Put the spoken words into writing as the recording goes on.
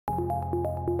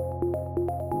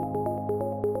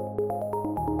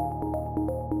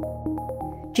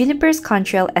Juniper's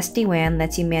Contrail SD-WAN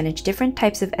lets you manage different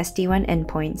types of SD-WAN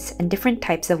endpoints and different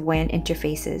types of WAN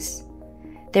interfaces.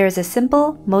 There is a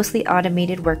simple, mostly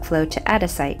automated workflow to add a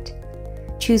site.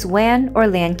 Choose WAN or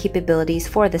LAN capabilities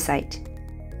for the site.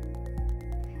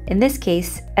 In this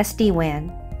case,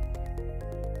 SD-WAN.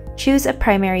 Choose a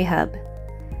primary hub.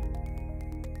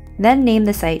 Then name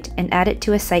the site and add it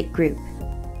to a site group.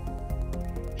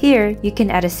 Here, you can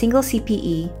add a single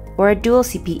CPE or a dual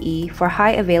CPE for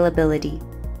high availability.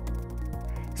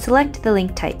 Select the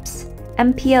link types,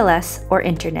 MPLS or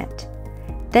Internet.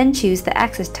 Then choose the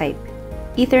access type,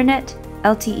 Ethernet,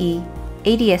 LTE,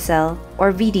 ADSL,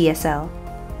 or VDSL.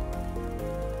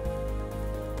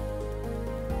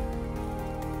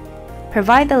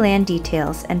 Provide the LAN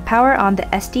details and power on the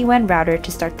SD-WAN router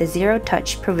to start the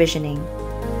zero-touch provisioning.